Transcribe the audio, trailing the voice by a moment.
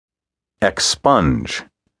Expunge.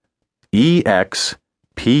 E-X-P-U-N-G-E.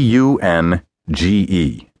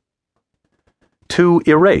 To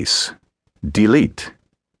erase, delete,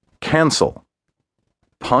 cancel,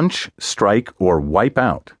 punch, strike, or wipe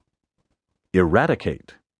out.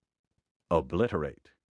 Eradicate, obliterate.